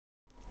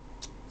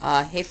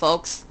Hey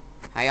folks,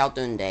 how y'all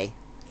doing today?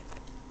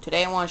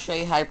 Today I want to show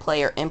you how to play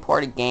your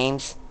imported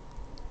games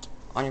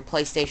on your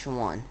PlayStation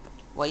 1.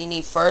 What you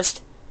need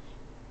first,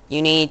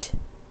 you need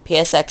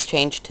PSX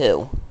Change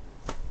 2.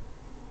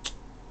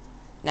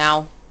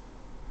 Now,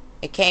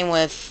 it came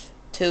with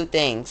two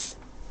things,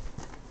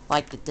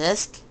 like the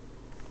disc,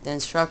 the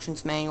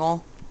instructions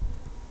manual,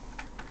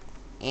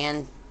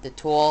 and the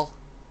tool,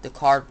 the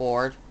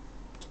cardboard,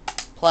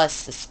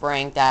 plus the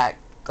spring that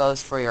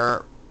goes for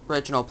your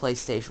original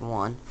PlayStation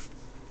 1.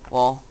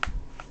 Well,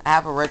 I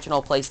have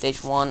original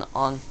PlayStation 1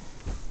 on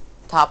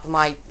top of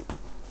my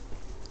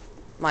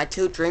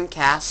two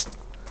Dreamcast.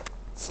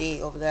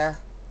 See over there?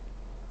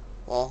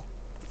 Well,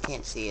 you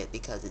can't see it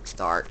because it's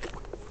dark.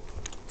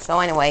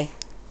 So anyway,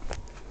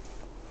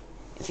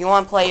 if you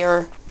want to play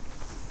your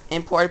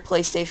imported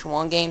PlayStation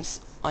 1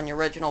 games on your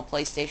original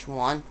PlayStation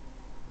 1,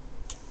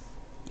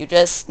 you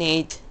just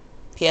need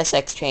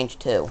PSX Change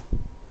 2.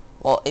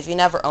 Well, if you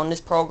never owned this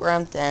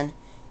program, then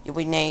you'll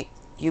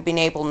be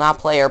able to not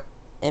play your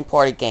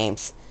imported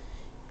games.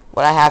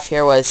 What I have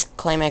here was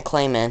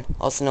Clayman,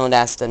 also known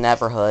as the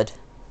Neverhood.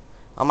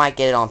 I might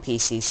get it on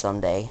PC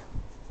someday.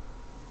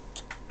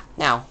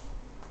 Now,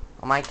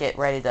 I might get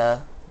ready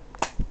to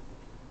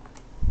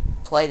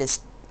play this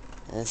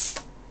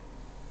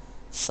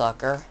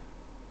sucker.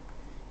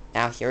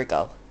 Now, here we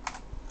go.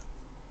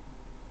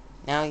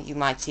 Now you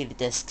might see the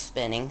disc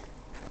spinning.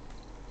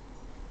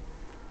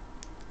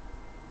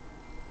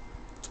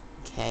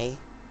 Okay.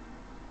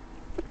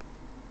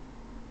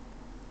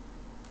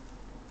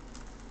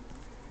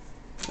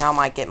 Now I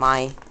might get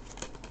my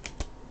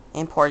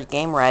imported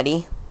game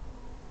ready.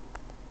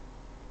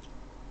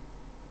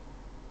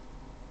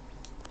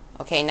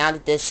 Okay, now the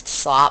disc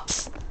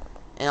stops,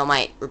 and it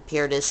might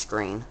appear this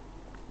screen.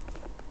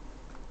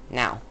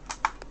 Now,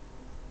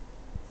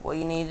 what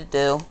you need to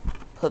do,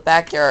 put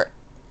back your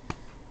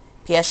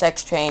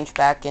PSX Change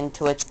back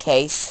into its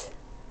case.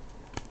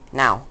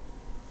 Now,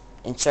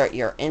 insert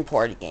your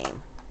imported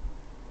game.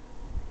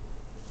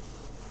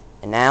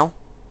 And now,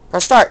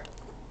 press start.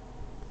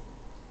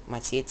 You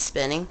might see it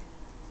spinning.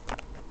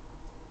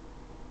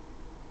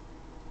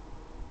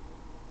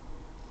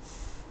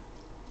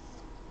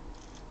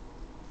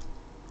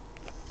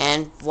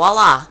 And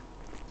voila!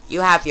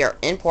 You have your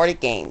imported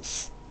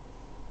games.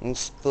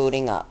 It's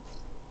booting up.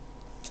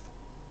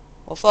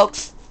 Well,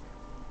 folks,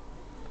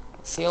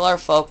 see you later,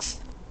 folks.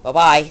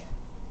 Bye-bye.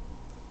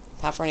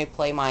 Time for me to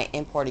play my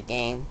imported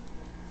game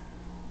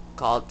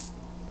called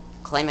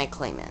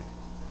Clayman.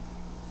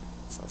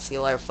 So, see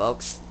you later,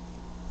 folks.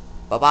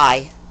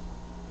 Bye-bye.